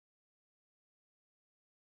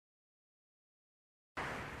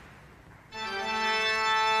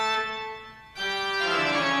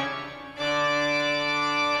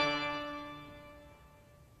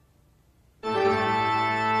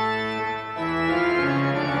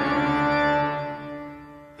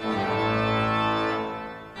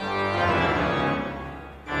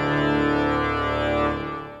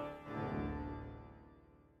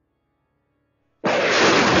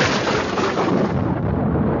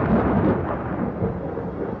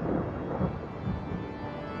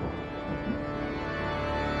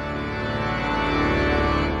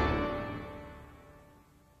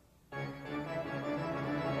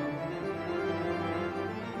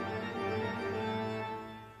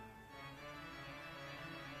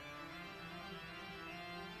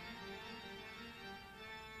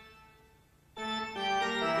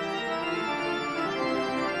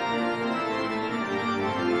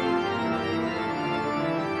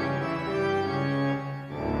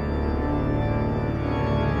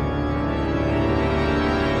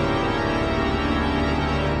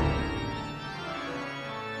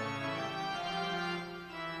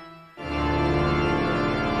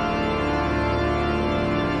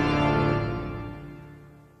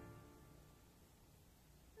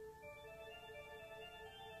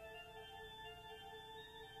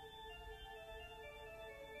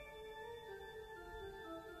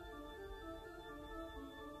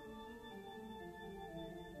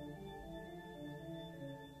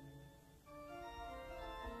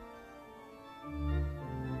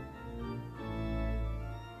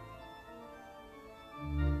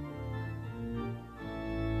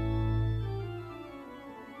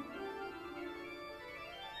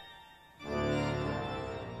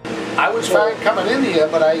I was fine coming in here,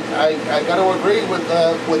 but I got to agree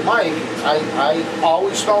with Mike. I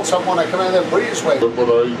always smell something when I come in the breezeway. But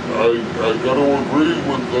I got to agree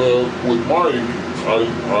with Mike.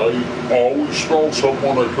 I always smell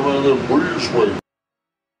something when I come in the breezeway.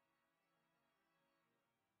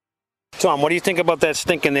 Tom, what do you think about that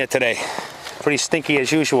stink in there today? Pretty stinky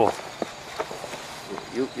as usual.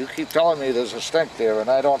 You keep telling me there's a stink there, and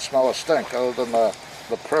I don't smell a stink other than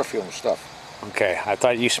the perfume stuff. Okay, I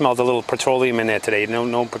thought you smelled a little petroleum in there today.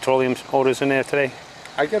 No petroleum odors in there today?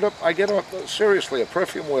 I get seriously a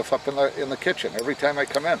perfume whiff up in the kitchen every time I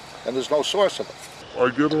come in, and there's no source of it. I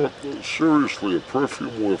get seriously a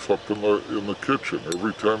perfume whiff up in the kitchen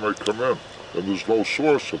every time I come in, and there's no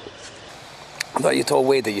source of it. I thought you told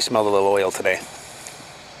Wade that you smelled a little oil today.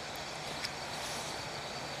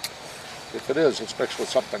 If it is, it's mixed with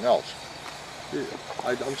something else. Yeah.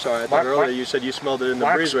 I'm sorry, I thought earlier you said you smelled it in the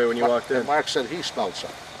breezeway when you walked in. Mark said he smelled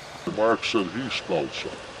something. Mark said he smelled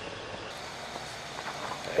something.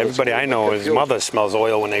 Everybody I know, his mother smells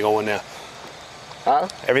oil when they go in there. Huh?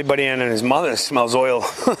 Everybody and his mother smells oil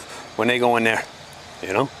when they go in there,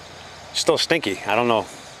 you know? Still stinky, I don't know.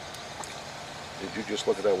 Did you just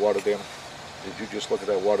look at that water dam? Did you just look at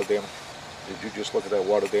that water dam? Did you just look at that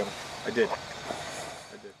water dam? I did.